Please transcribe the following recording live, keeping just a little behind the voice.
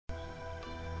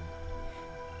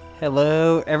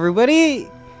Hello everybody!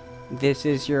 This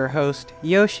is your host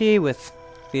Yoshi with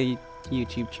the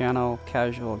YouTube channel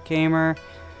Casual Gamer.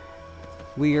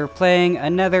 We are playing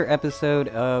another episode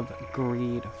of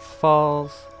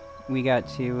GreedFall. We got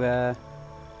to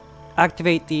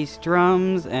activate these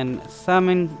drums and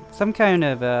summon some kind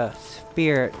of a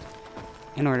spirit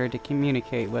in order to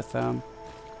communicate with them.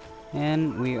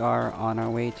 And we are on our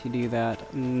way to do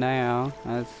that now,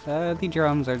 as the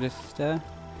drums are just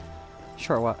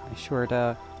short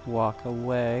walk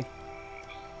away.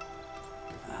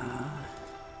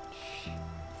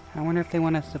 I wonder if they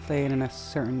want us to play it in a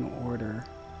certain order.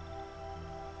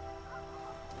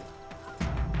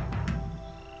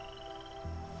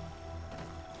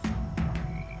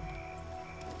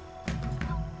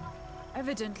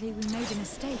 Evidently, we made a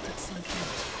mistake at some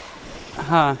point.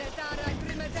 Huh.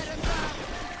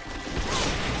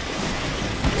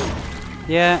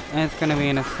 Yeah, and it's gonna be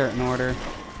in a certain order.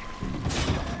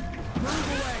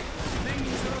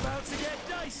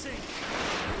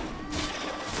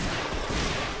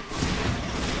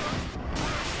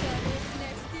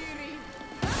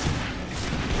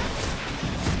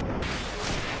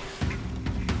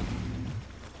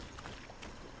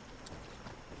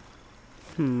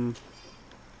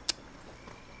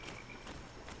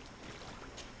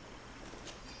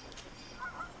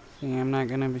 See,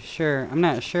 I'm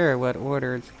not sure what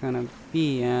order it's gonna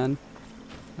be in.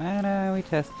 But we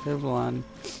tested one.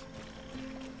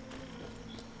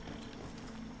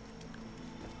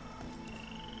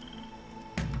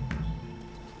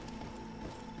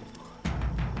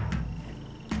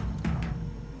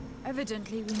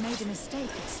 Evidently, we made a mistake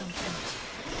at some point.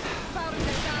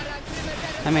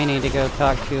 I may need to go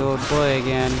talk to old boy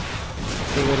again.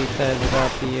 See what he says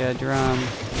about the drum.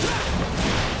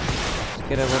 Let's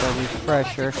get a little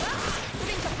refresher.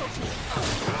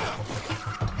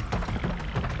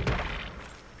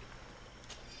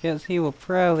 Because he will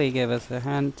probably give us a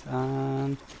hint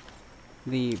on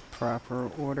the proper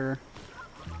order.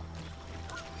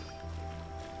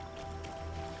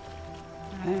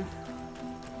 Here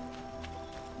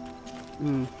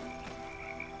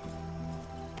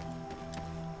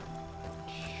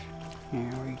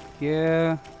we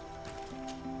go.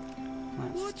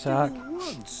 Let's talk. What do you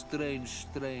want, strange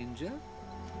stranger?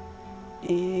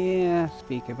 Yeah,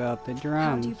 speak about the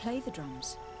drums. How do you play the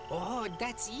drums? Oh,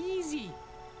 that's easy.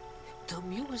 The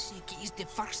music is the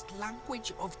first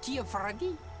language of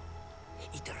Tiafrani.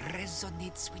 It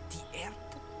resonates with the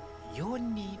earth. You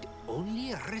need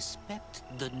only respect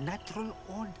the natural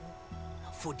order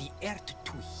for the earth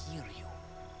to hear you.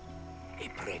 A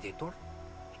predator,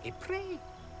 a prey.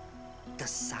 The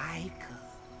cycle.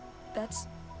 That's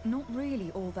not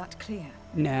really all that clear.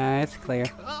 Nah, it's clear.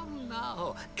 Come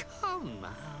now, come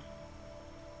now.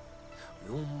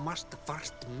 You must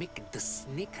first make the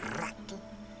snake rattle,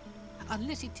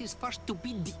 unless it is first to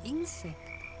be the insect.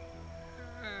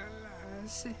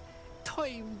 Alas,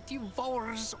 time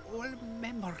devours all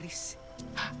memories.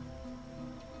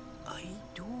 I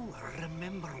do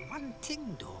remember one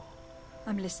thing though.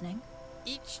 I'm listening.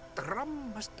 Each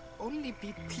drum must only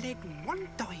be played one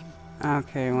time.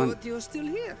 Okay, well, But you're still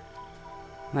here.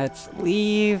 let's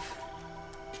leave.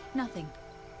 Nothing.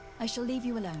 I shall leave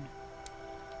you alone.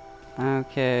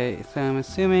 Okay, so I'm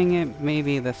assuming it may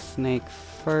be the snake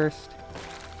first.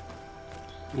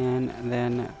 And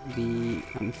then the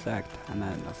insect, and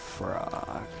then the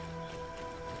frog.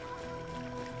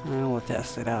 And we'll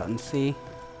test it out and see.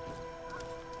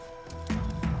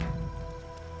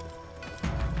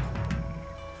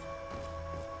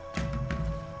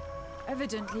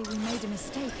 Evidently, we made a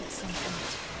mistake at some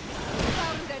point.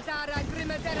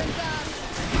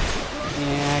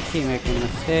 Yeah, I keep making a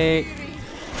mistake.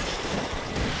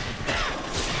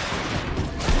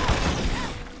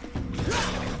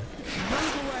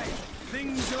 Move away!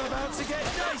 Things are about to get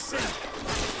dicey!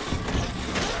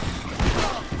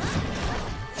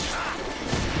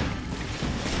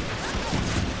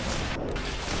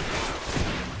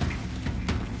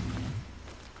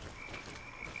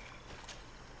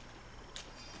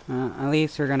 At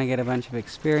least we're gonna get a bunch of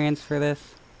experience for this.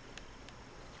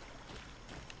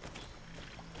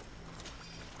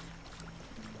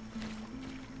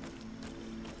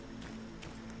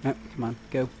 Oh, come on,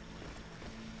 go.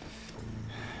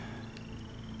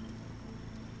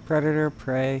 Predator,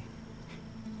 prey.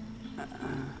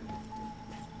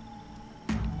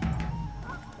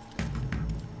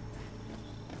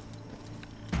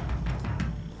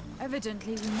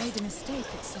 Evidently, we made a mistake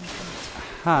at some point.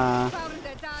 Huh.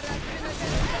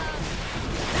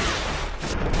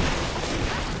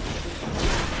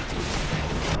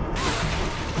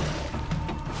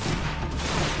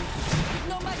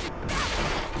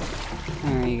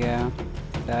 you go.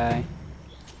 Die.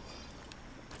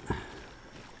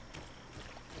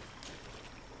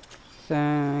 So,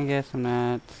 I guess I'm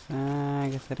not... I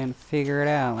guess I didn't figure it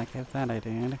out like I thought I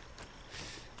did.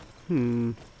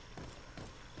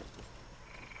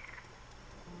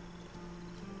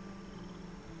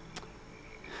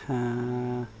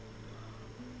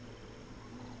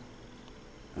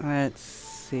 Let's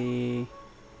see...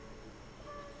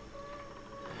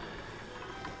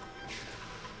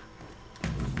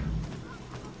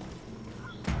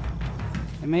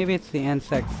 Maybe it's the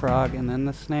insect frog and then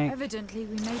the snake. Evidently,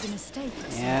 we made a mistake.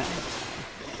 At Yeah. some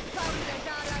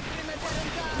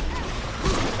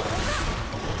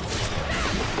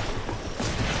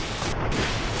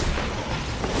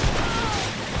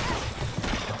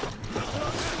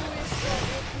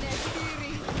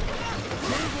point.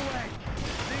 Move away.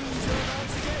 Things are about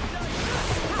to get dicey.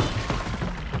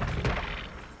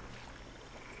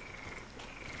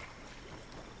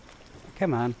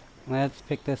 Come on, let's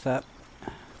pick this up.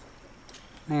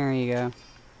 There you go.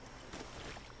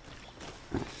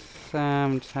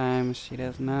 Sometimes she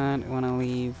does not want to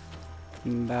leave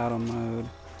battle mode.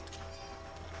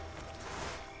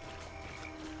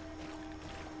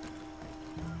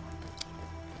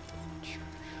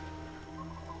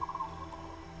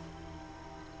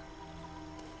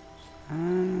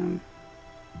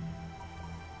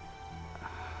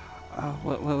 Oh,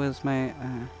 what was my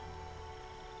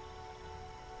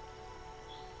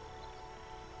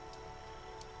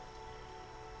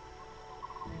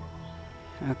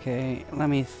okay, let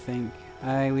me think.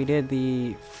 We did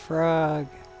the frog.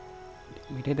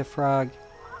 We did the frog,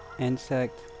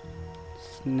 insect,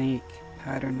 snake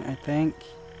pattern, I think.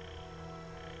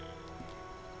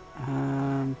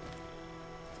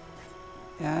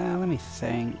 Yeah, let me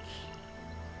think.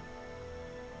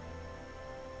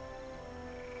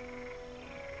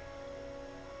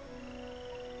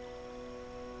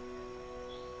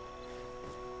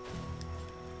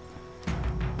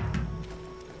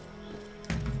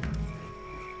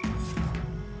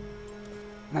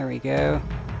 There we go.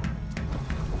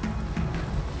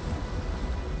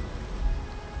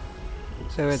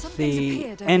 So it's Something's the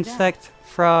appeared over insect,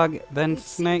 frog, then It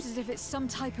snake. seems as if it's some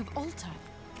type of altar.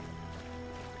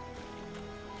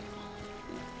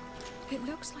 It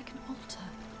looks like an altar.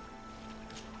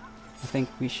 I think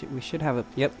we should have a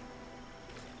yep.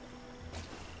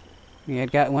 We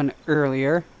had got one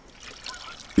earlier.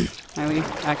 And we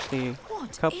actually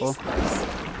What a couple. is this?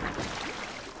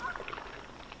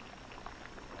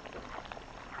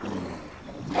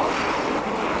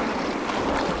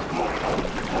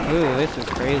 Ooh, this is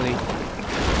crazy.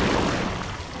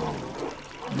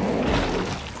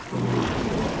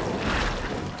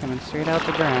 Coming straight out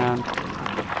the ground.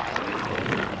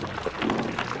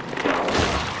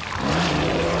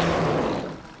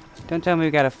 Don't tell me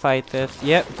we gotta fight this.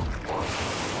 Yep.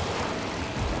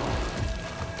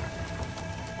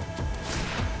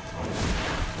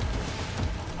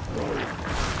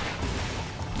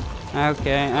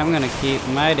 Okay, I'm gonna keep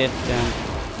my distance.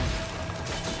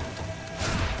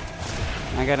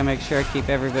 I gotta make sure I keep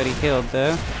everybody healed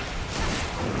though.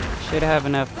 Should have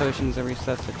enough potions of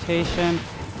resuscitation.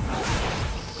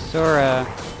 Sora.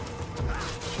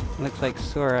 Looks like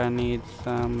Sora needs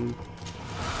some...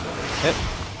 Yep.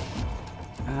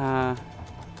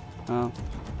 Well,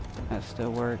 that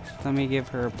still works. Let me give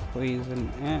her a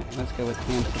poison. Let's go with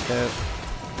antidote.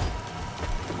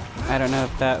 I don't know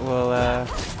if that will,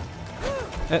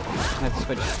 let's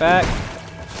switch back.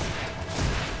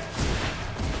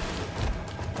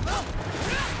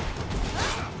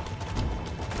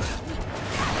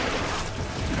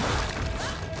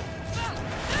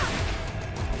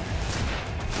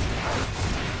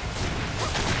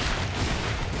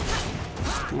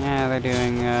 Yeah, they're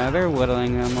doing, they're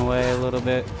whittling them away a little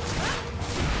bit.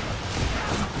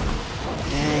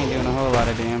 They ain't doing a whole lot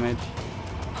of damage.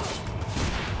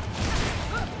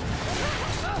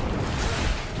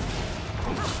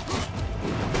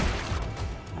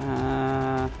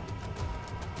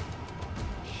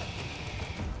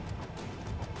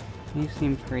 He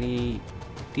seemed pretty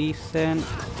decent.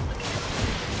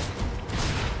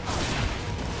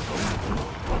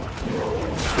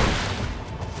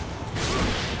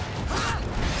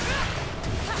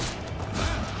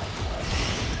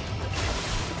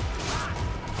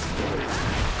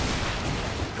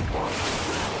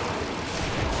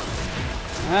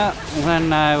 Well,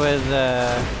 when I was,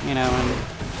 you know,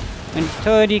 when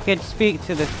told you could speak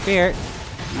to the spirits,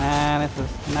 this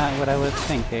is not what I was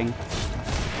thinking.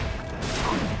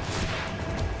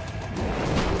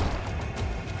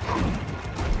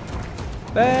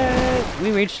 But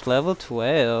we reached level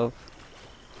 12.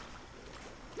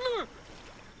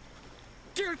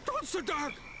 Ihr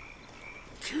Totsudag!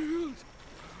 Killed!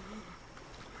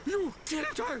 You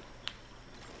killed her!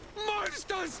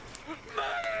 Monsters!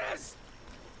 Murderers!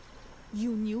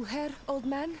 You knew her, old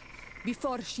man?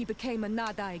 Before she became a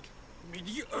Nadaig? May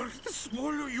the earth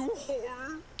swallow you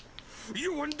whole!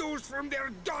 You and those from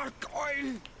their dark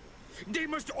oil! They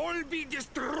must all be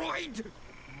destroyed!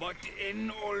 But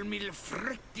in all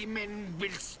Milfrictimen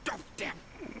will stop them!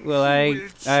 Well,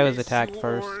 I was attacked All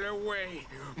first. away.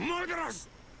 Murderers!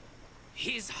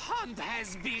 His hunt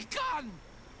has begun!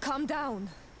 Calm down.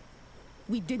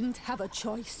 We didn't have a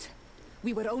choice.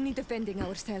 We were only defending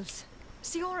ourselves.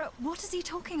 Siora, what is he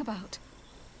talking about?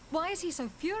 Why is he so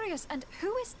furious? And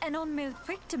who is Enon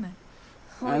Milfrictimen?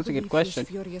 That's a good I question. believe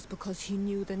he's furious because he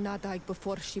knew the Nadaig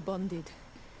before she bonded.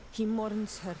 He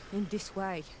mourns her in this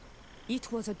way.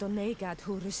 It was a Donegad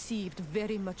who received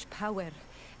very much power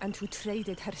and who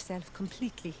traded herself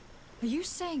completely. Are you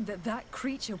saying that that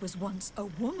creature was once a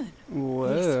woman?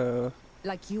 Whoa.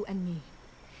 Like you and me.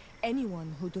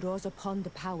 Anyone who draws upon the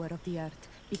power of the earth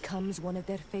becomes one of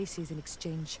their faces in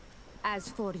exchange. As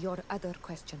for your other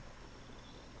question,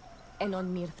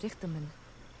 Enon Milfrictimen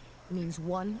means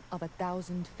one of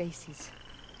 1,000 faces.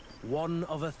 One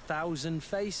of 1,000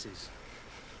 faces.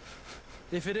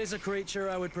 If it is a creature,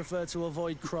 I would prefer to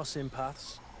avoid crossing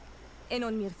paths.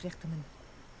 Enon Milfrictimen.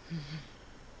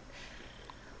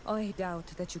 I doubt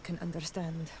that you can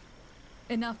understand.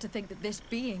 Enough to think that this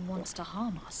being wants to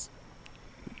harm us.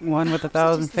 One with Perhaps it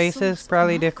 1,000 is the faces, source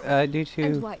probably of our due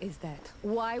And to why is that?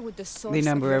 Why would the source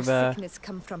number of your of, sickness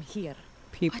come from here?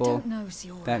 I people don't know,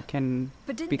 Siora. that can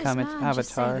But didn't become this its man just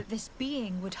say avatar. that this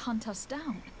being would hunt us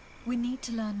down? We need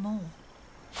to learn more.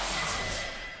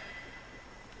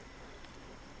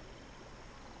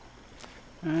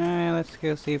 Alright, let's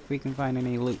go see if we can find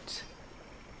any loot.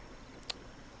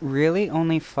 Really?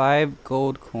 Only 5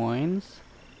 gold coins?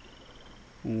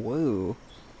 Whoa.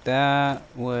 That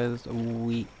was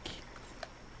weak.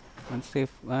 Let's see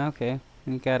if... okay.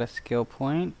 We got a skill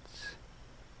point.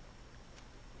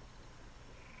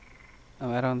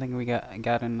 Oh, I don't think we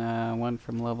gotten one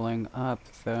from leveling up,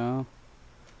 though.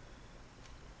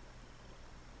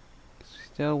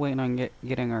 Still waiting on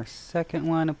getting our second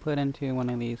one to put into one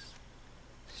of these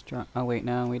strong... oh wait,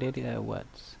 no, we did what?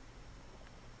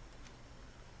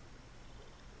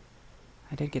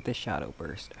 I did get the shadow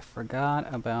burst. I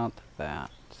forgot about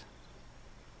that.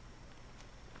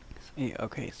 So, yeah,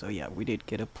 okay, so yeah, we did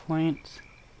get a point.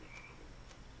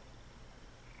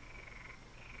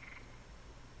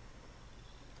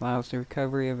 Allows the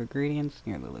recovery of ingredients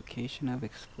near the location of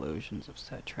explosions of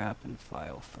set trap and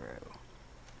file through.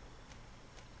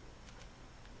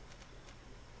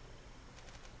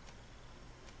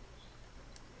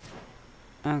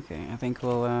 Okay, I think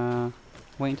we'll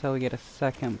wait until we get a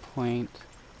second point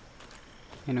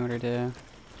in order to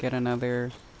get another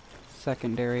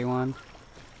secondary one.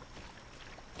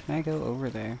 Can I go over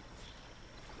there?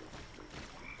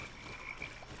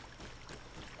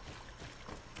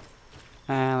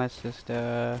 Let's just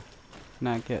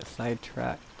not get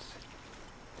sidetracked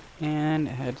and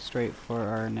head straight for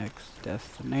our next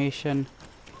destination,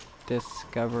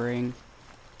 discovering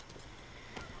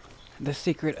the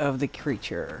secret of the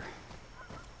creature.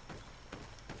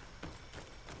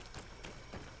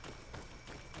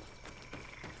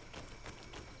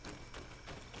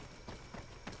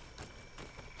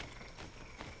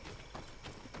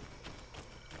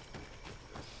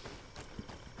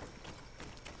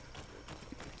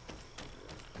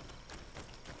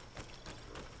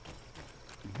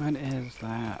 What is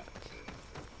that?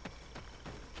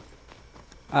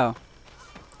 Oh.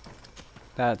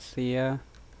 That's the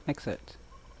exit.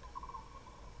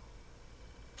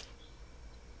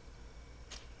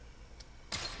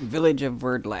 Village of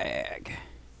Verdlag.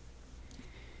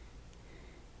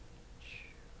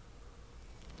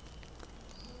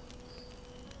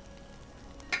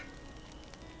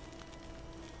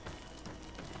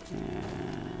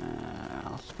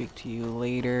 I'll speak to you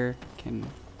later. Do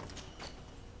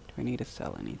I need to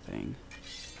sell anything?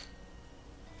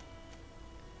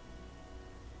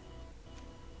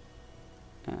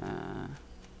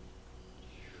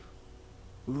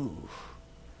 Ooh.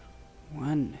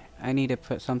 One. I need to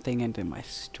put something into my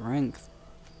strength.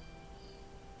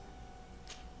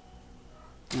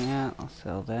 Yeah, I'll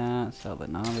sell that. Sell the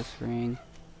novice ring.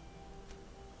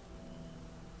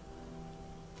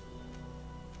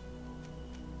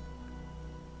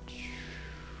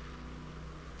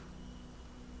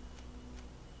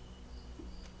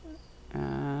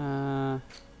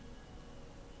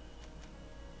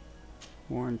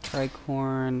 Worn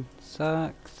tricorn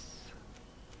sucks.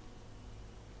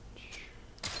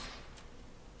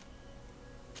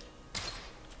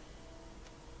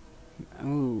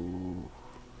 Ooh.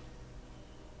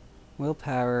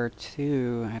 Willpower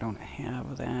 2. I don't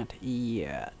have that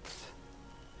yet.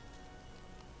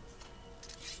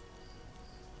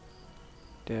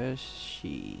 Does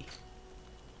she?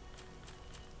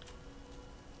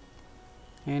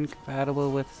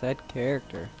 Incompatible with said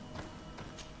character.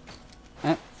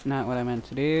 Not what I meant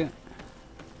to do.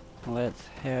 Let's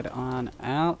head on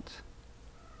out.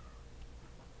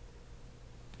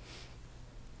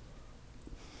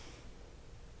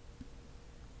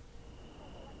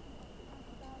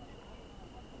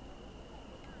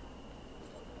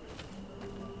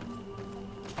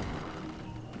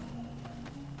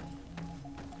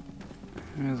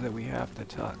 Who is it we have to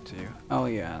talk to? Oh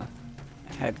yeah,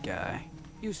 head guy.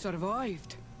 You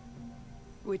survived.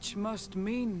 Which must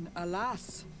mean,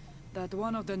 alas, that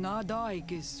one of the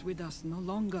Nadaig is with us no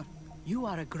longer. You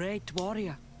are a great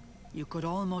warrior. You could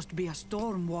almost be a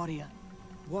storm warrior.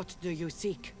 What do you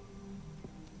seek?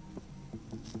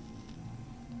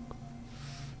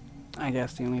 I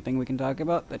guess the only thing we can talk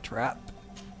about, the trap.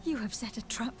 You have set a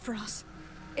trap for us,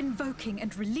 invoking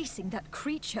and releasing that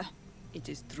creature. It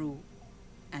is true.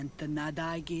 And the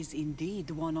Nadaig is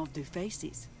indeed one of the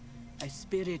faces. A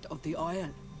spirit of the Isle.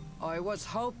 I was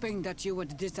hoping that you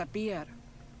would disappear.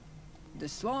 The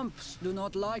swamps do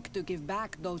not like to give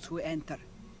back those who enter.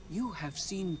 You have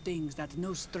seen things that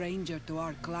no stranger to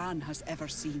our clan has ever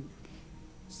seen.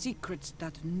 Secrets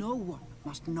that no one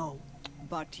must know.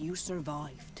 But you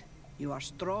survived. You are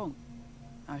strong.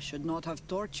 I should not have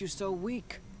thought you so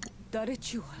weak. The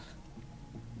ritual.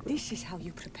 This is how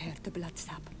you prepare the blood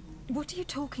sap. What are you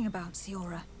talking about,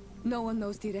 Siora? No one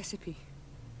knows the recipe.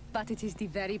 But it is the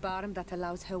very barm that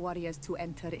allows her warriors to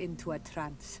enter into a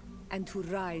trance, and to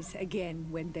rise again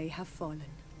when they have fallen.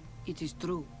 It is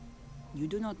true. You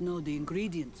do not know the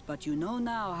ingredients, but you know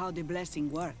now how the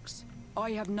blessing works.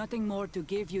 I have nothing more to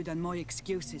give you than my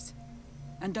excuses,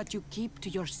 and that you keep to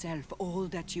yourself all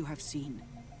that you have seen.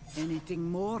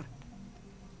 Anything more?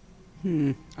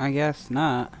 I guess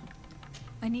not.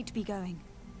 I need to be going.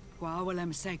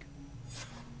 Waawalam seg.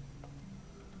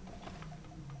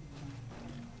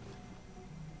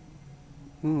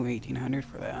 Ooh, 1800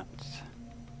 for that.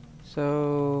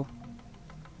 So...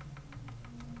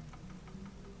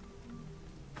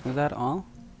 was that all?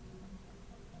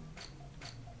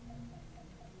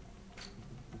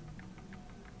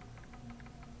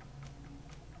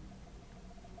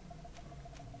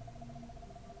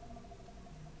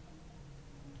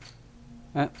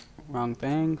 Wrong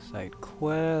thing. Side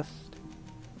quest.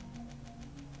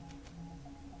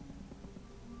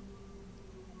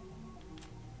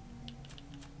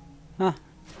 Huh.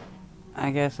 I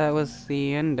guess that was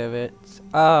the end of it.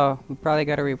 Oh, we probably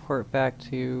got to report back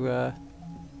to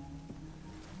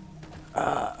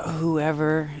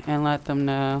whoever and let them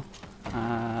know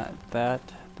that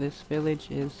this village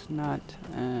is not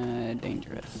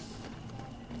dangerous.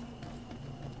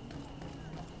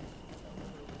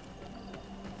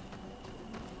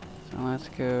 So let's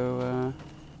go.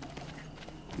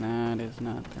 That is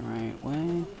not the right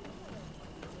way.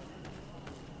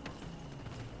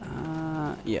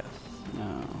 Yes.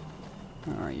 No.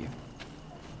 Where are you?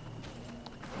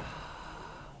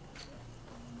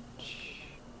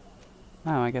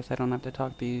 Oh, I guess I don't have to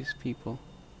talk to these people.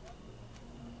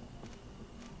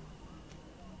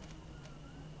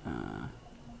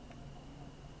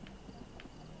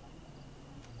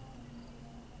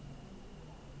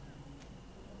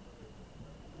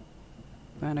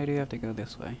 But I do have to go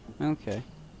this way. Okay.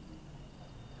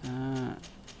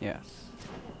 Yes.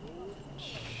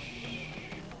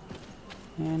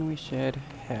 And we should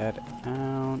head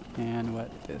out in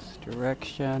this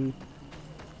direction.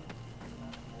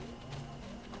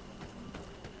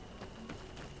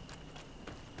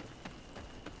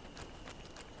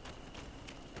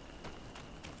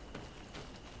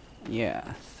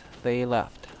 Yes, they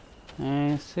left. I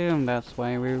assume that's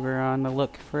why we were on the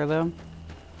look for them.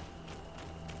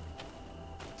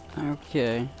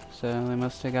 Okay, so they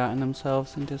must have gotten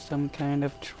themselves into some kind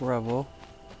of trouble.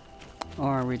 Or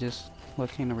are we just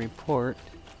looking to report?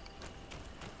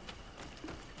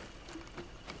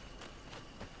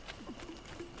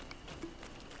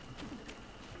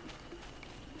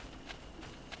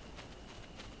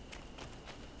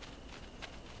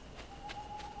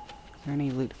 Is there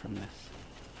any loot from this?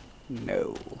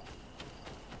 No.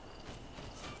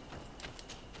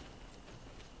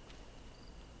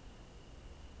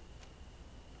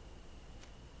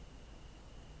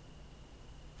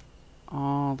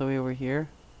 All the way over here?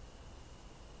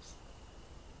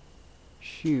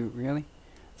 Shoot, really?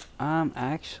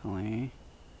 Actually,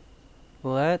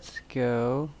 let's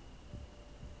go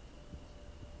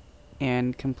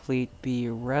and complete the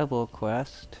rebel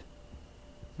quest,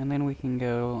 and then we can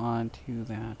go on to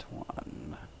that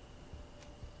one.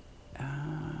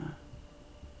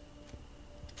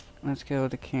 Let's go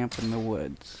to camp in the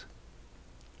woods,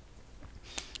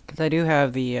 because I do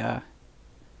have the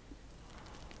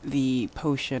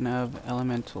potion of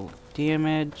elemental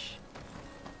damage,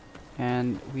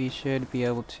 and we should be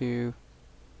able to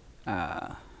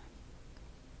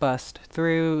bust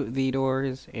through the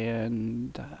doors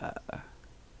and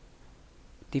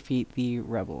defeat the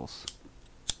rebels.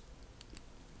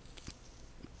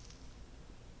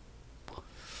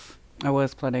 I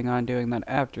was planning on doing that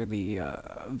after the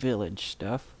village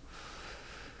stuff.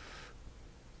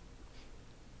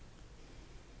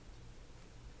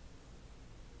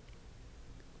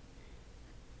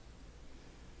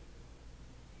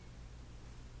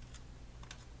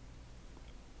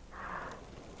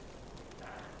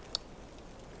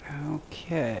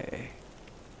 Okay.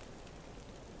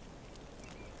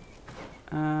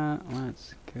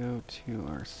 Let's go to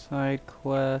our side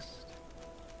quest.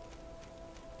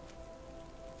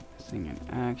 Missing in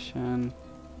action.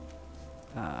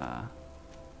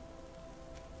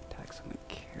 Attacks on the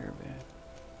caravan.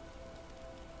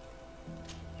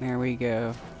 There we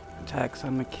go. Attacks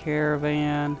on the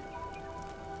caravan.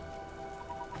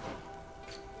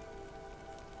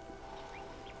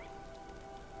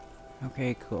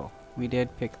 Okay, cool. We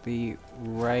did pick the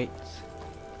right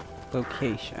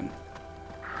location.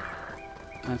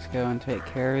 Let's go and take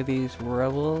care of these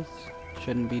rebels.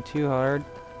 Shouldn't be too hard.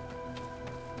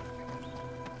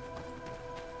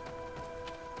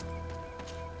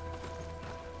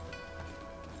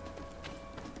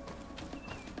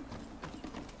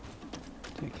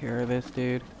 Take care of this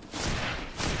dude.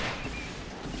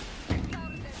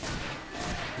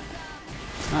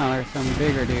 Oh, there's some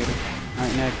bigger dude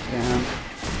right next to him.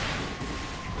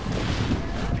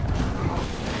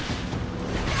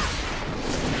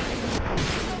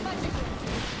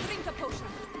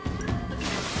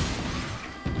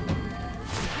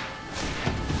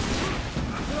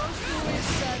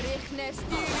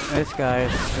 This guy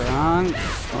is strong.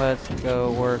 Let's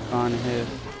go work on his...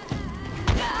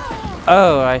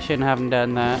 Oh, I shouldn't have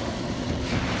done that.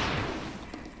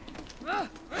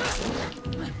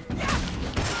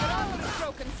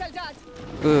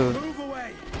 Ooh.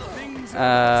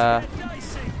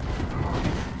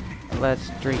 Let's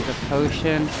drink the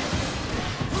potion.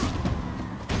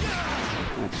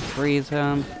 Let's freeze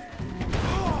him.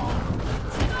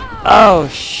 Oh,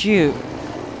 shoot.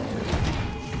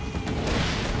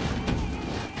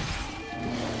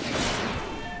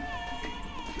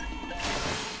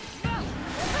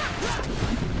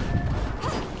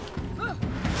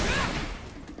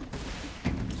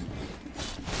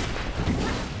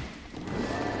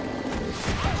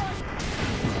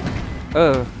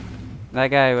 Oh, that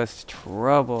guy was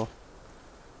trouble.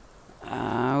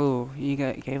 Oh, he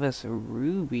gave us a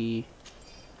ruby.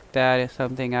 That is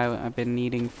something I've been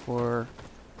needing for...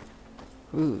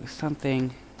 Ooh,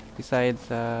 something besides,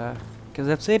 because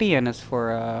obsidian is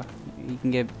for, you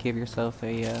can give yourself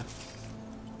a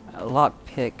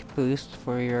lockpick boost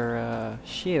for your,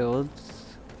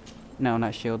 shields. No,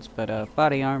 not shields, but,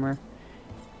 body armor.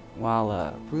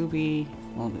 While, ruby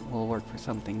will work for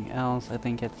something else. I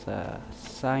think it's,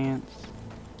 science.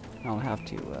 I'll have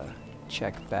to,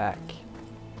 check back.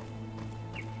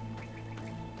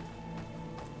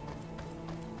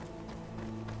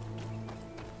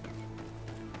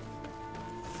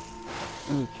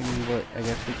 Ooh, I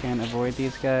guess we can't avoid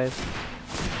these guys.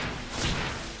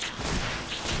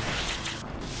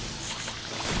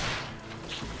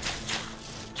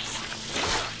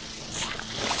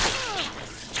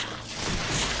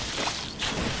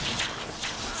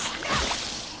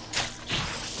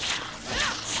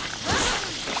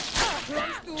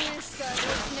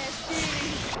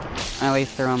 At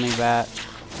least they're only that.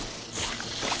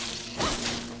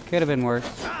 Could have been worse.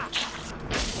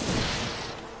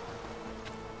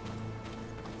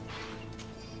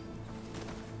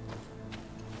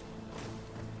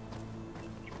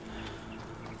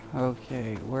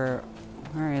 Okay, where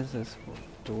is this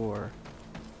door?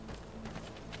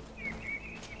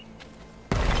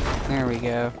 There we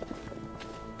go.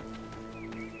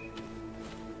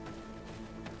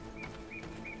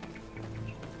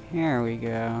 Here we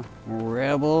go.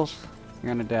 Rebels,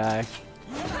 you're gonna die.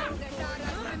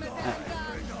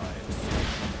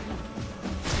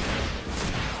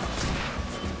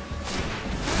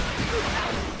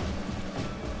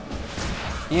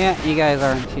 Yeah, you guys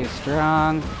aren't too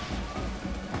strong.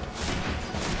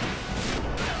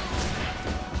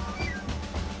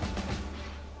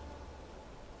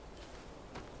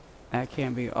 That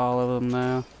can't be all of them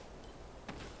though.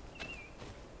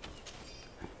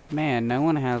 Man, no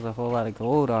one has a whole lot of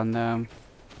gold on them.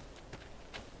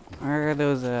 Where are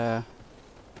those,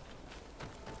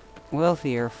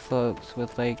 wealthier folks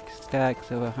with, like,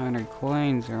 stacks of 100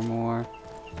 coins or more?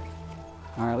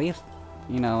 Or at least,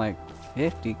 you know, like,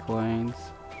 50 coins.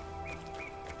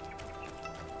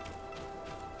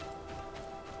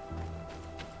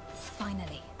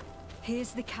 Finally,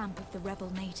 here's the camp of the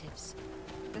rebel natives.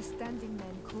 The standing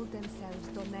men call themselves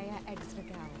Donea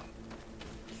Exregao.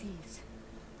 Please,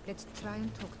 let's try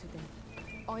and talk to them.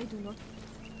 I do not...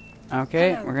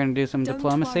 Okay, Hello. we're gonna do some Don't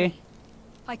diplomacy. worry.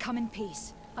 I come in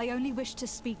peace. I only wish to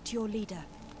speak to your leader.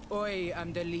 I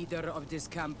am the leader of this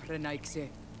camp, Renaikse.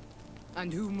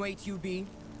 And whom might you be?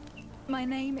 My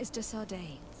name is de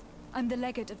Sardet. I'm the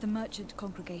legate of the merchant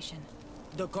congregation.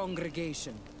 The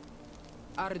congregation.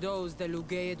 Are those the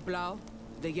Lugaid Blau?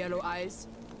 The Yellow Eyes?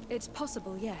 It's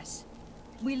possible, yes.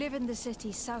 We live in the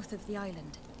city south of the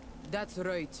island. That's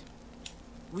right.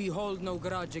 We hold no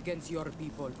grudge against your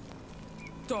people.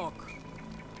 Talk.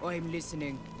 I'm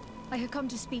listening. I have come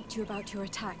to speak to you about your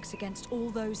attacks against all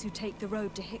those who take the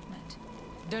road to Hikmet.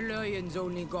 The Lions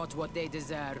only got what they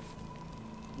deserve.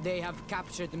 They have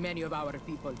captured many of our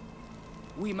people.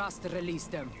 We must release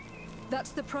them.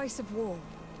 That's the price of war.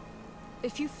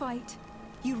 If you fight,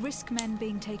 you risk men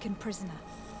being taken prisoner.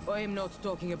 I am not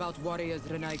talking about warriors,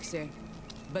 Renaikse,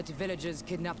 but villagers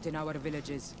kidnapped in our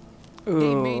villages. They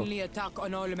Ooh. mainly attack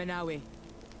on Olmenawe,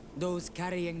 those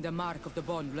carrying the mark of the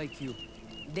bond like you.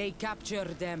 They capture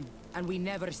them, and we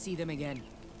never see them again.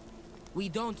 We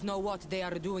don't know what they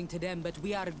are doing to them, but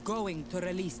we are going to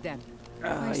release them.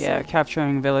 Yeah,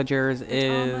 capturing villagers But our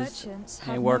is merchants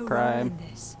have a war no role crime. in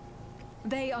this.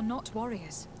 They are not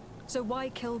warriors, so why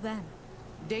kill them?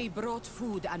 They brought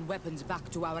food and weapons back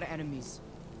to our enemies.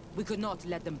 We could not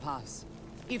let them pass.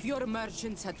 If your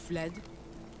merchants had fled,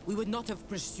 we would not have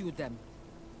pursued them.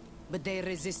 But they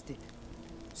resisted,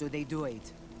 so they died.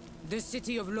 The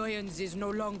city of Lions is no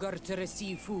longer to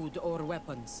receive food or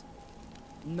weapons.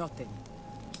 Nothing.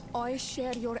 I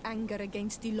share your anger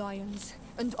against the Lions,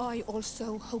 and I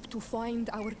also hope to find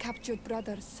our captured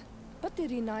brothers. But the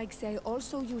Renaigse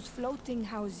also use floating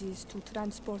houses to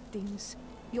transport things.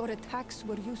 Your attacks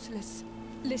were useless.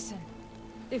 Listen,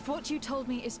 if what you told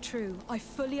me is true, I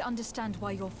fully understand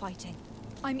why you're fighting.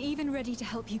 I'm even ready to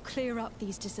help you clear up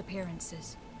these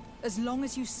disappearances, as long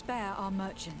as you spare our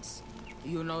merchants.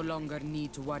 You no longer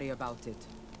need to worry about it.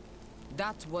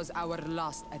 That was our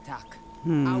last attack.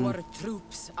 Our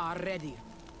troops are ready.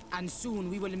 And soon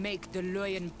we will make the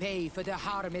Lion pay for the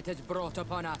harm it has brought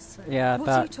upon us. Yeah, What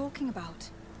are you that. talking about?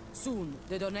 Soon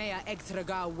the Donea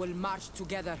Exregao will march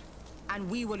together, and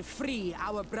we will free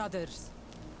our brothers.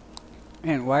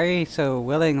 Man, why are you so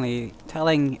willingly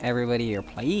telling everybody your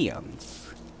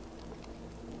plans?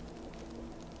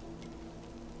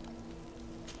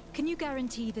 Can you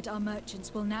guarantee that our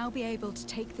merchants will now be able to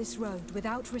take this road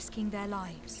without risking their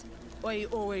lives? I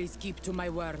always keep to my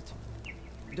word.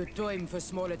 The time for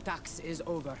small attacks is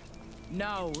over.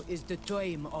 Now is the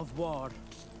time of war.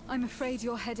 I'm afraid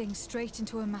you're heading straight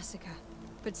into a massacre.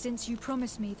 But since you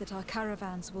promised me that our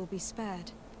caravans will be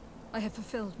spared, I have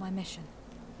fulfilled my mission.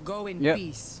 Go in Yep.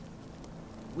 peace.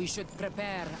 We should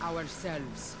prepare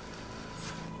ourselves.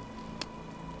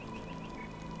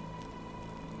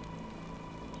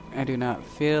 I do not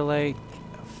feel like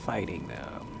fighting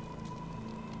them.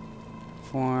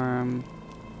 Form.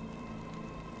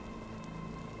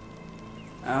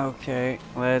 Okay,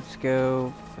 let's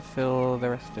go fulfill the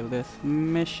rest of this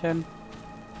mission.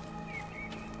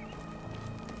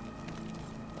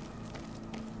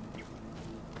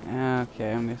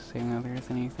 Okay, I'm just seeing if there's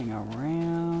anything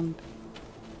around.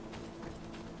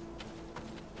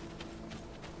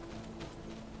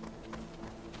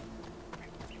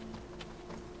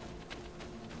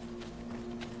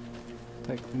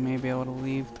 Like we may be able to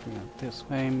leave through this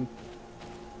way.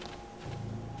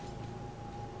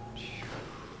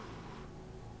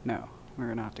 No, we're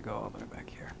gonna have to go all the way back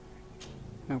here.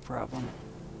 No problem.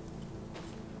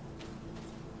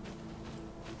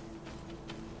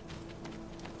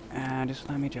 Just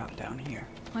let me drop down here.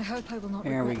 I hope I will not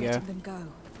There we regret go. letting them go.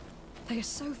 They are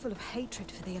so full of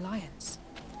hatred for the Alliance.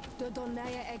 The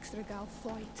Donea Exregao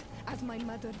fight, as my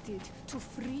mother did, to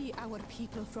free our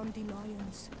people from the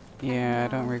Lions. Yeah, I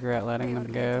And don't now regret letting they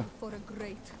them are go. ready for a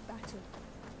great battle.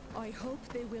 I hope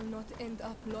they will not end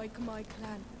up like my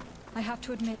clan. I have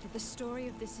to admit that the story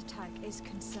of this attack is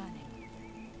concerning.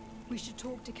 We should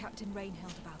talk to Captain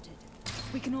Rainhild about it.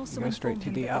 We can also Go straight inform to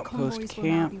him the that the outpost convoys will now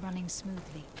camp. be running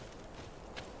smoothly.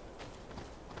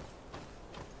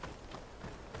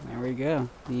 There we go.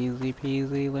 Easy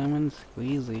peasy lemon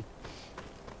squeezy.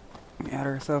 Got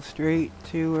ourselves straight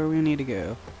to where we need to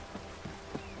go.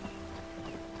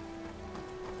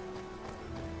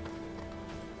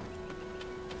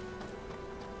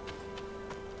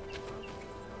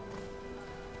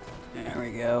 There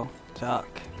we go. Talk,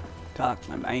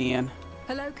 my man.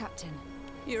 Hello, Captain.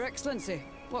 Your Excellency,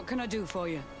 what can I do for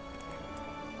you?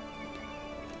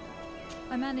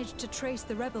 I managed to trace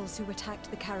the rebels who attacked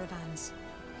the caravans.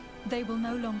 They will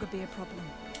no longer be a problem.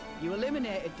 You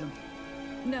eliminated them.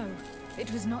 No,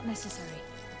 it was not necessary.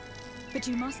 But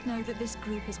you must know that this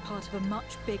group is part of a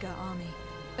much bigger army.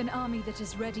 An army that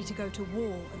is ready to go to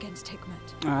war against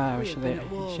Hikmet. Ah, We she have been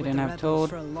at war with didn't the have rebels told.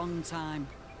 for a long time.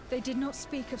 They did not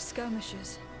speak of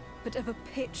skirmishes, but of a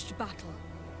pitched battle.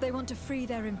 They want to free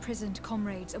their imprisoned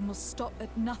comrades and will stop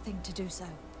at nothing to do so.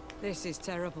 This is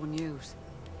terrible news.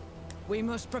 We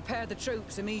must prepare the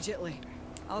troops immediately.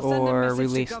 I'll send a Or message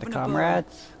release to the Governor Bull.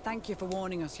 comrades. Thank you for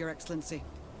warning us, Your Excellency.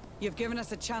 You've given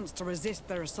us a chance to resist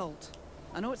their assault.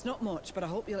 I know it's not much, but I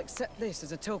hope you'll accept this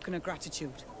as a token of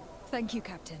gratitude. Thank you,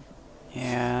 Captain.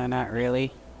 Yeah, not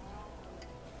really.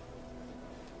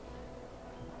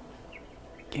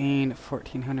 Gained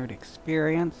 1400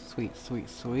 experience. Sweet, sweet,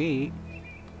 sweet.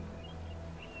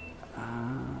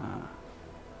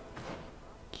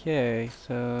 Okay,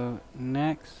 so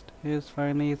next is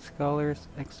find the Scholars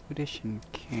Expedition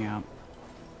Camp.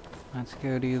 Let's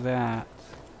go do that.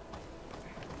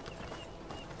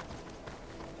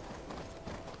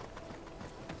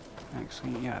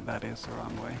 Actually, yeah, that is the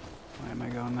wrong way. Why am I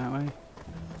going that way?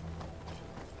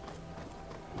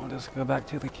 I'll just go back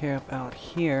to the camp out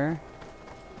here.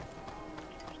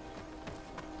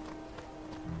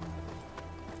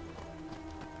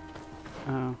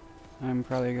 Oh, I'm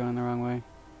probably going the wrong way.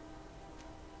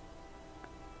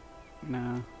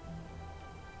 No.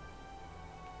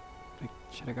 I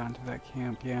should have gone to that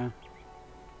camp, yeah.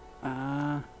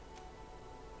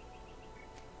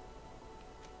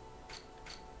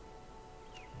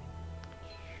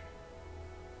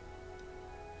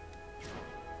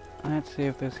 Let's see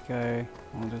if this guy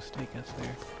will just take us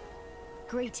there.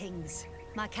 Greetings.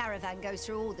 My caravan goes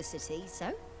through all the cities,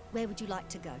 so where would you like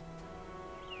to go?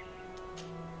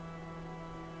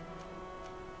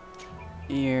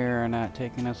 You're not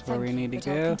taking us where we need to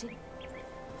go.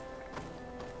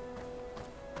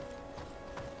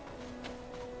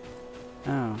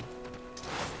 Oh.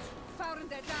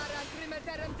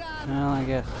 Well, I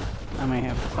guess I may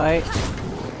have to fight.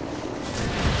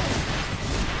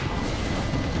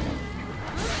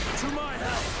 To my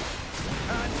help!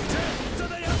 And death to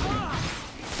the Yavah!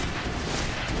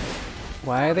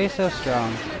 Why are they so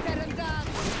strong?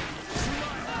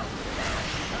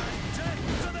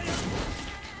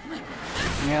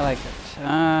 I got like a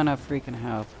ton of freaking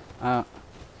help. Oh,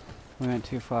 we went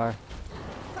too far.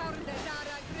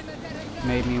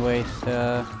 Made me waste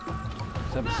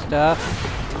some stuff.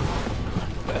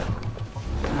 But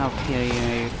I'll kill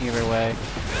you either way.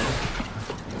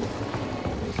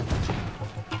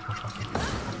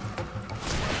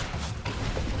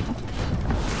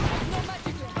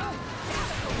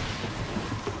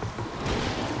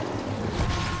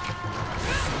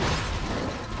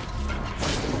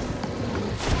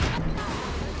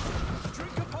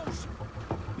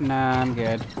 Nah, I'm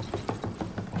good. Did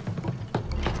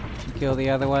you kill the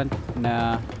other one?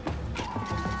 Nah.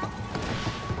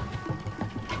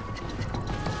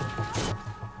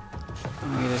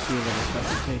 Let me just use a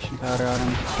resuscitation powder on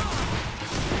him.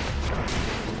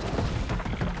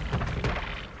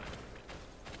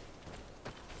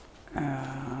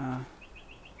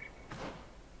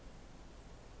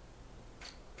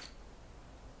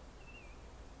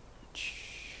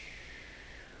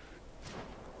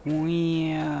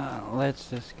 Yeah, let's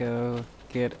just go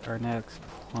get our next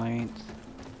point.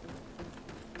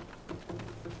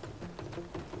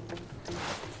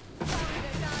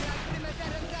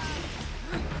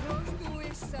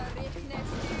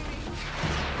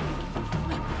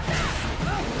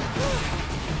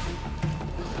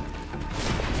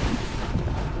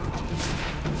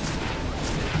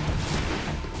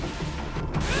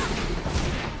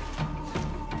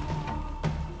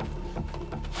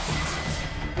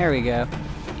 There we go.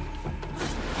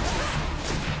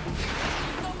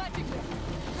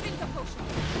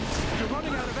 You're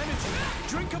running out of energy.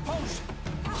 Drink a potion.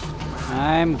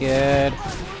 I'm good.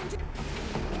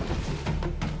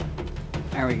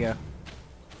 There we go.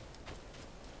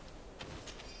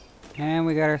 And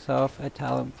we got ourselves a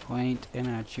talent point and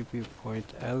an attribute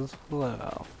point as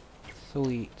well.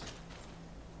 Sweet.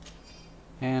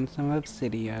 And some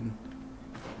obsidian.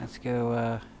 Let's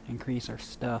go increase our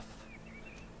stuff.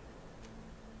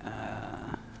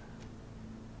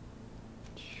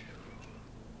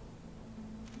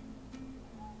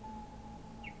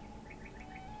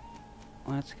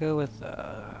 Let's go with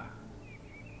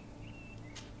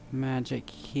magic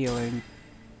healing.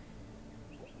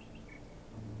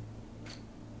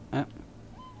 Oh.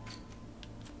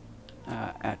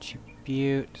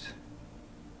 attribute.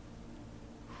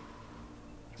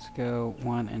 Let's go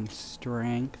 1 in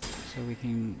strength so we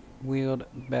can wield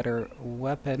better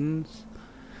weapons.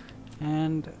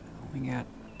 And we got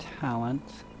talent.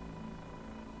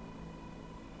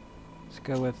 Let's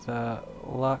go with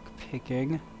lock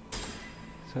picking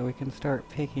so we can start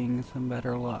picking some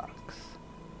better locks.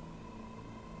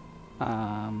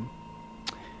 I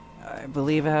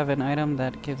believe I have an item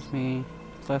that gives me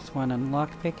 +1 in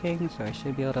lock picking, so I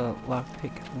should be able to lock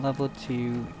pick level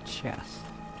 2 chest.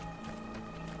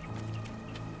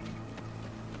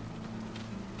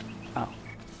 Oh.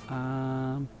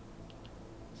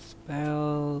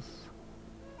 Spells,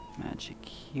 magic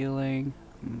healing,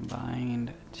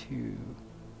 bind to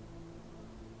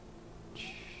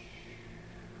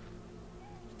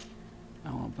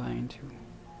I will bind to.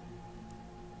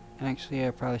 Actually,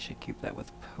 I probably should keep that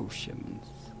with potions.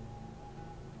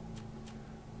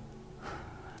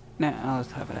 Nah, I'll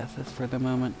just have it as this for the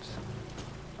moment.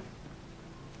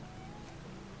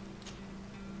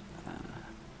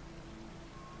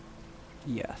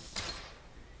 Yes.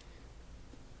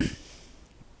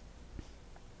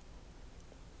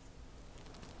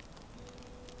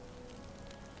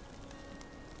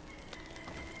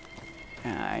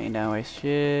 I know I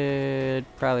should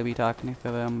probably be talking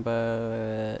to them,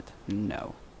 but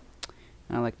no.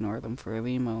 I'll ignore them for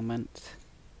the moment.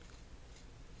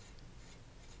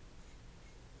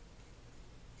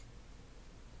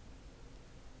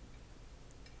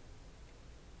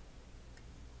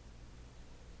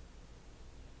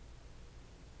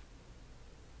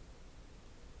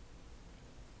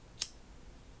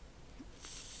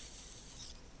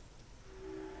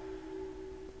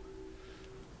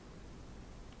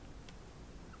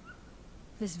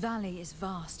 This valley is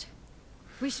vast.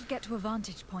 We should get to a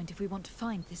vantage point if we want to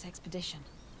find this expedition.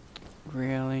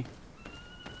 Really?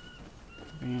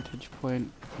 Vantage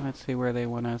point. Let's see where they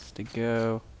want us to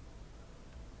go.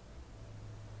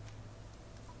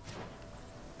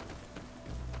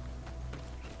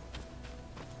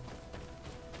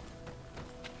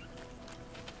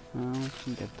 Well, we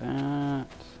can get that.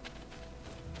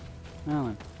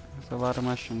 Oh, there's a lot of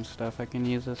mushroom stuff. I can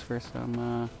use this for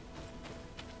some,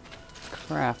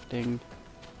 crafting.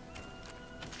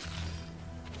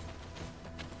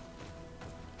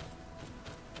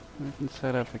 We can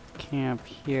set up a camp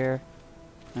here.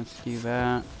 Let's do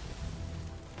that.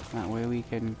 That way we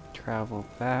can travel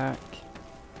back.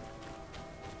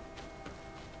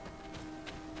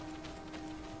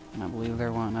 And I believe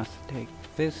they're wanting us to take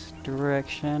this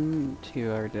direction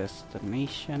to our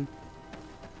destination.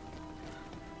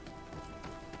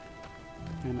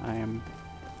 And I am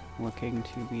looking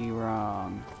to be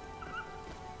wrong.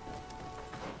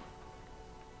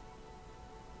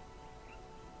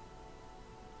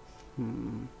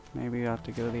 Maybe I'll have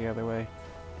to go the other way.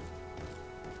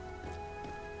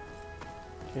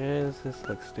 'Cause this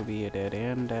looks to be a dead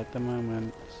end at the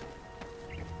moment.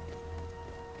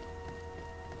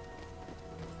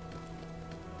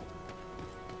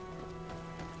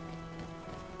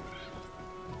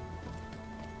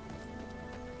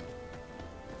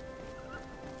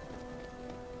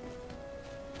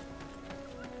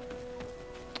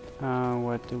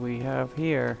 What do we have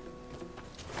here?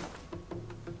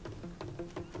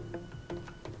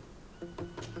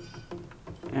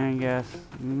 I guess,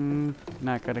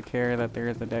 not gonna care that there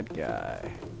is a dead guy.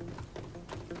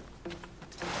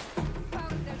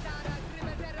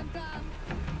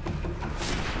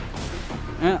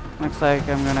 Looks like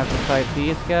I'm gonna have to fight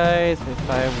these guys if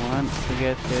I want to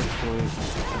get this loot.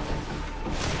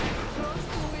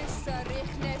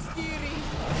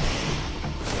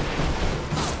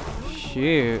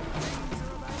 Shoot.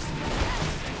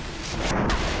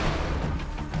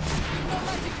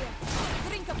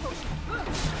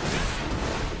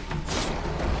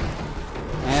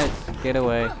 Let's get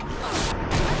away.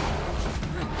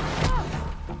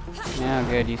 Oh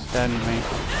good, you stunned me.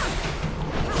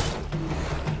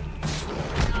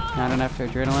 Not enough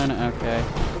adrenaline? Okay.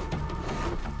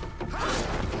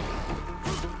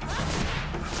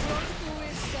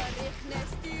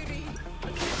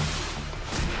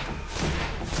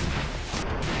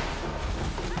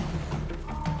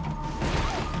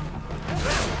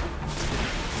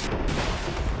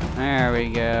 There we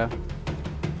go.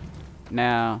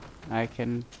 Now, I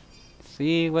can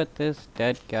see what this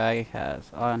dead guy has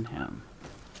on him.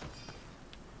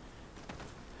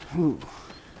 Whew.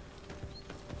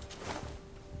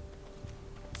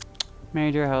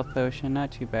 Major health potion,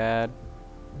 not too bad.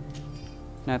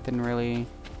 Nothing really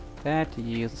that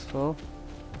useful.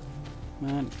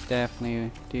 But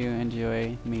definitely do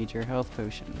enjoy major health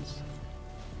potions.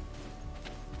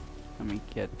 Let me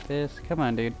get this. Come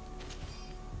on, dude.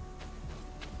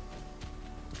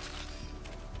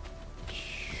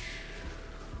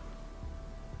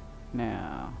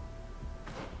 Now.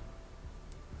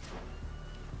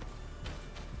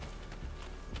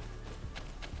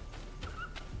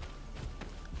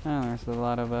 Oh, there's a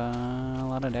lot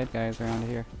of dead guys around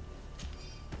here.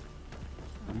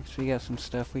 Next, we got some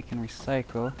stuff we can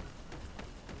recycle.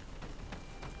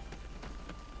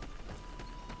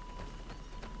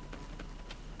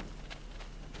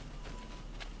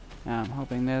 I'm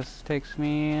hoping this takes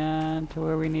me to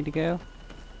where we need to go.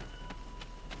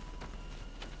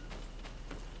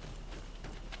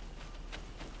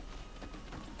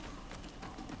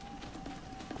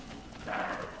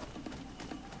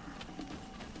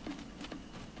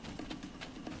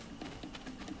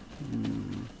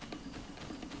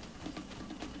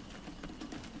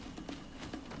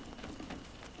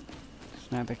 There's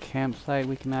another campsite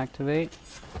we can activate.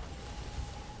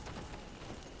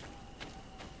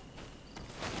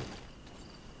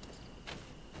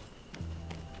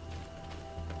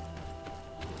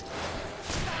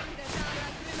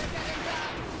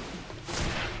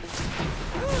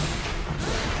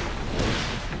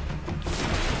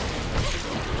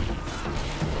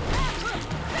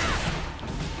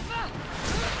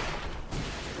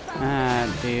 Ah,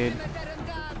 dude.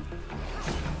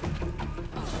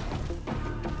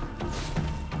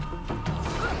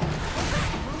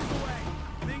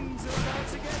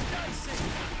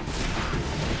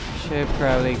 Should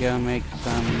probably go make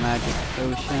some magic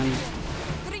potions.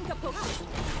 Drink a potion.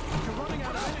 You're running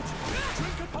out of energy.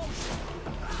 Drink a potion.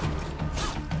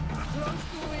 Close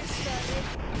to it, Sally.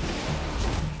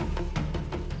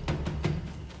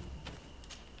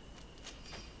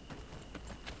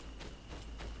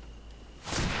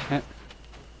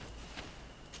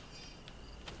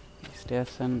 Beast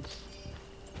essence.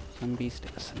 Some beast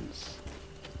essence.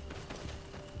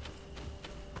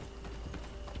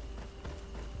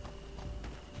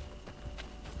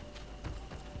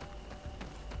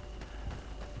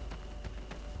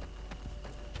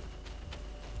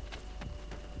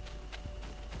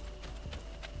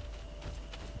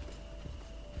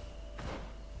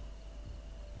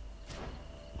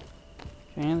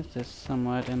 Okay, this is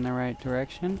somewhat in the right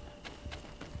direction.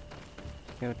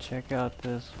 Go check out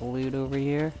this loot over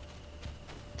here.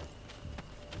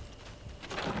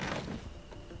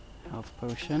 Health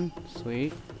potion,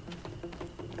 sweet.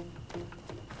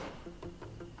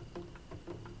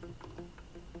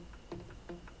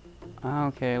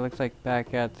 Okay, looks like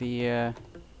back at the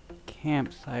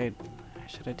campsite. I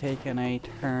should have taken a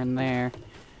turn there.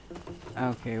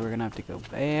 Okay, we're gonna have to go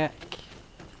back.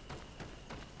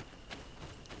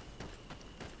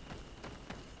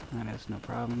 That is no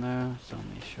problem though, it's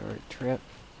only a short trip.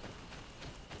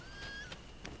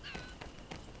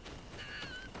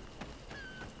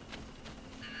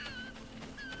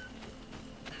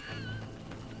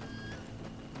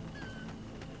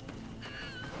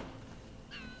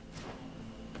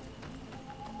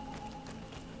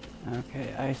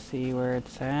 Okay, I see where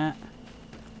it's at.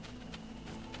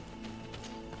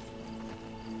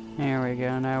 There we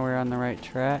go, now we're on the right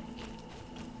track.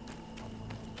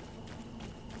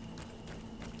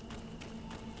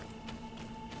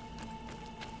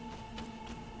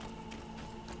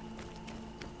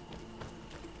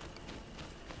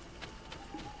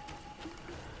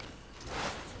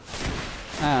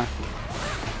 Ah.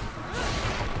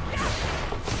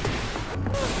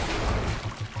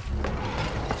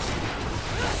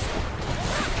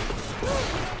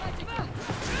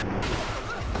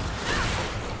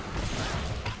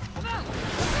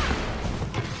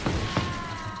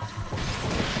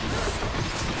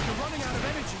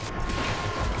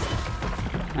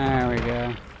 There we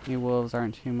go. You wolves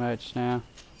aren't too much now.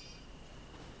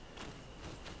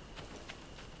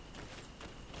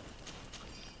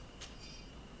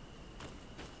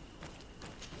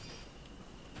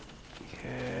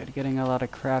 Good. Getting a lot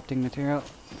of crafting material.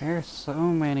 There's so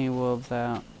many wolves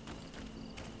out.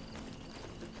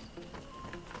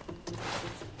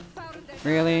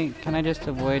 Really? Can I just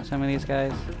avoid some of these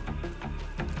guys?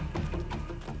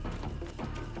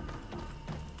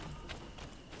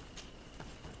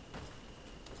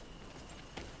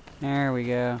 There we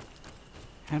go.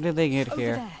 How did they get Over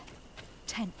here? there.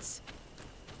 Tents.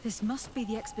 This must be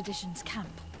the expedition's camp.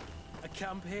 A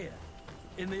camp here,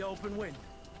 in the open wind.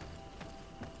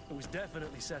 It was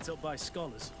definitely set up by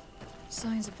scholars.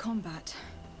 Signs of combat.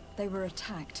 They were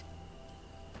attacked.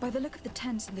 By the look of the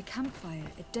tents and the campfire,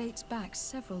 it dates back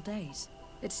several days.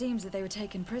 It seems that they were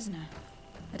taken prisoner.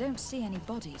 I don't see any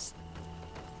bodies.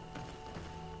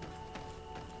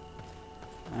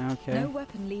 Okay. No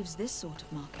weapon leaves this sort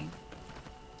of marking.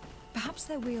 Perhaps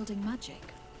they're wielding magic.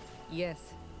 Yes.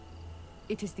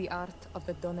 It is the art of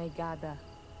the Donegada.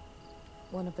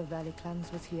 One of the Valley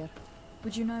clans was here.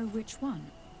 Would you know which one?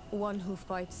 One who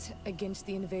fights against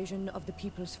the invasion of the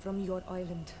peoples from your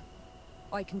island.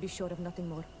 I can be sure of nothing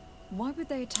more. Why would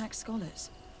they attack scholars?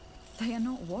 They are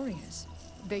not warriors.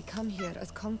 They come here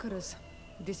as conquerors.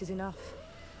 This is enough.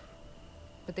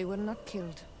 But they were not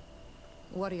killed.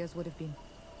 Warriors would have been.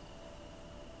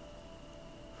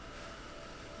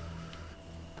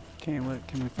 Okay, what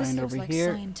can we This find looks over like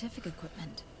here? scientific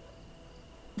equipment.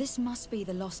 This must be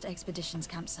the Lost Expedition's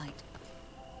campsite.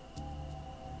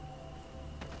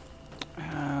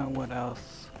 What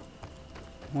else?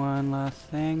 One last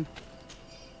thing.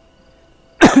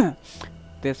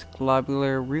 This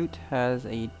globular root has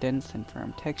a dense and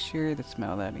firm texture. The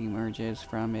smell that emerges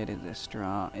from it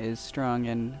is strong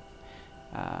and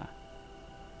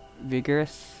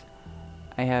vigorous.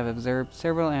 I have observed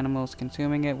several animals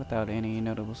consuming it without any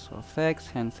notable effects,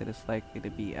 hence it is likely to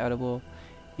be edible.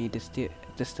 The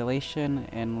distillation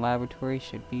in laboratory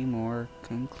should be more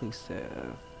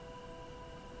conclusive.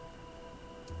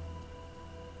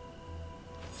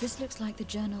 This looks like the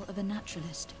journal of a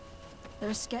naturalist. There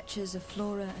are sketches of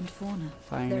flora and fauna.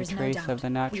 Find There a is no trace doubt of the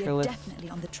we are naturalist. definitely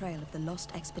on the trail of the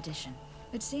Lost Expedition.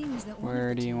 It seems that one Where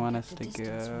of the do you two want kept us a to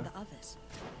distance go? from the others.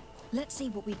 Let's see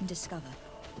what we can discover.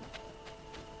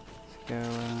 Let's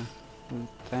go loot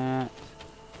that.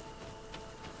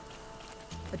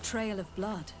 A trail of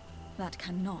blood. That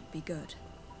cannot be good.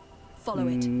 Follow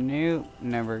it. Nope,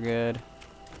 never good.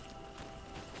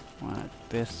 Want it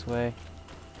this way.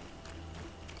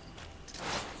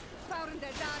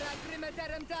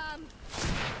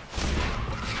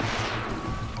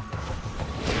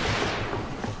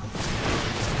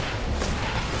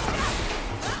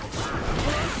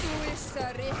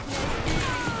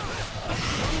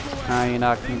 Oh, you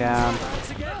knocked me down.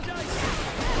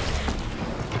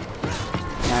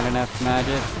 Not enough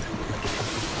magic.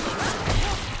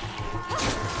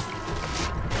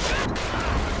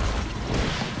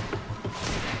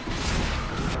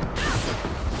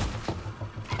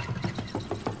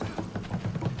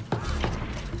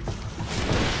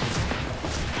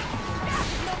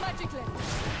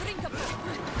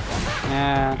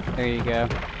 Ah, there you go.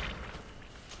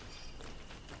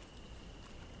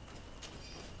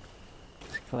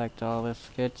 Let's collect all this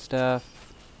good stuff.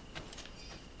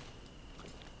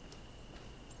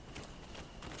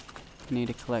 Need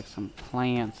to collect some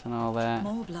plants and all that.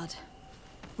 More blood.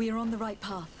 We are on the right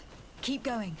path. Keep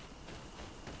going.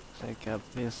 Take up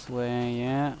this way,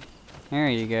 yeah. There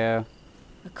you go.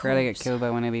 A Try to get corpse. killed by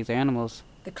one of these animals.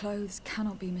 The clothes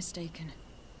cannot be mistaken.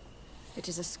 It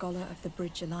is a scholar of the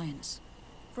Bridge Alliance.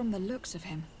 From the looks of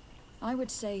him, I would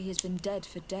say he has been dead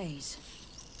for days,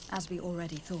 as we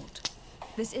already thought.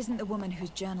 This isn't the woman whose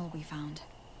journal we found.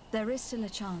 There is still a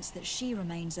chance that she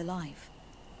remains alive.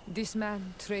 This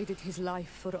man traded his life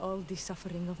for all the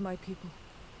suffering of my people.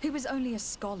 He was only a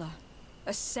scholar,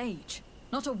 a sage,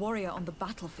 not a warrior on the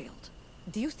battlefield.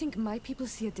 Do you think my people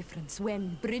see a difference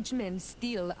when bridgemen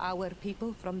steal our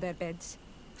people from their beds?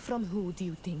 From who do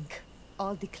you think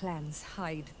all the clans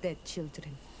hide their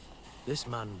children? This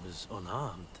man was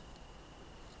unarmed.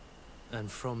 And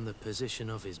from the position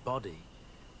of his body,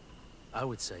 I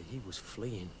would say he was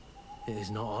fleeing. It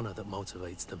is not honor that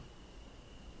motivates them.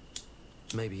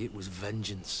 Maybe it was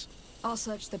vengeance. I'll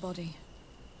search the body.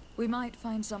 We might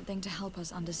find something to help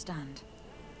us understand.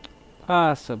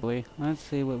 Possibly. Let's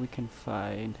see what we can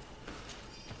find.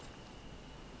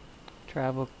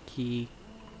 Travel key.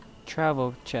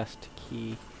 Travel chest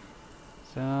key.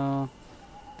 So,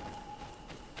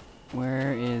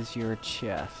 where is your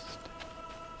chest?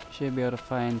 Should be able to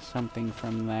find something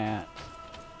from that.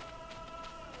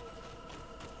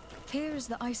 Here is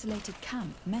the isolated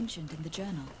camp mentioned in the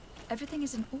journal. Everything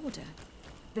is in order,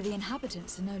 but the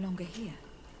inhabitants are no longer here.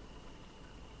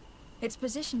 Its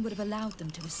position would have allowed them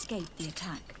to escape the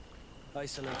attack.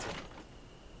 Isolated.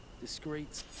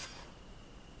 Discreet.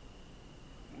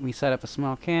 We set up a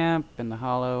small camp in the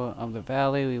hollow of the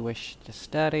valley. We wish to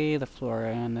study the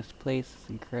flora in this place. Is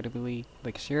incredibly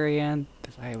luxuriant.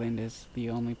 This island is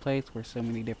the only place where so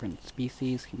many different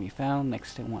species can be found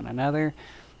next to one another.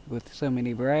 With so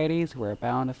many varieties, we're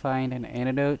bound to find an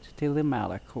antidote to the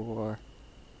Malachor.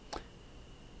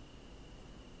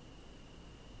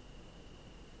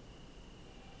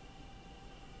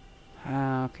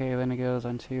 Okay, then it goes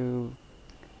on to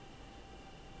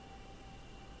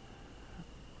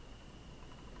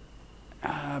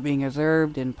being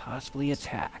observed and possibly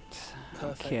attacked.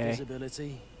 Perfect Okay.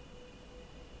 visibility.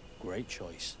 Great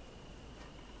choice.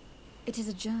 It is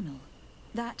a journal,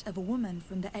 that of a woman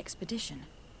from the expedition.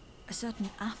 A certain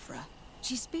Afra.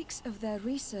 She speaks of their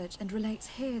research and relates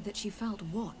here that she felt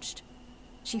watched.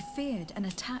 She feared an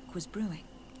attack was brewing.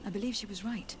 I believe she was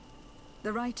right.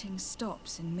 The writing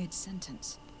stops in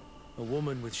mid-sentence. A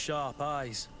woman with sharp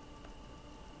eyes.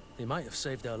 They might have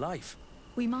saved her life.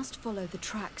 We must follow the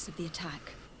tracks of the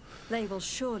attack. They will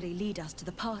surely lead us to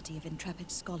the party of intrepid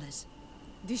scholars.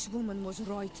 This woman was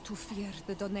right to fear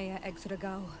the Donea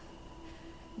Exregao.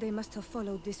 They must have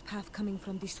followed this path coming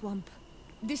from the swamp.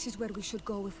 This is where we should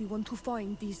go if we want to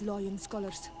find these lion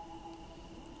scholars.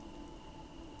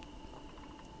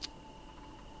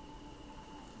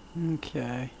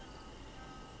 Okay.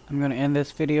 I'm going to end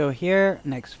this video here.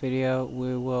 Next video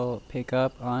we will pick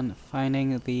up on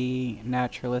finding the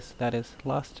naturalist that is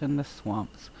lost in the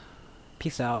swamps.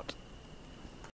 Peace out.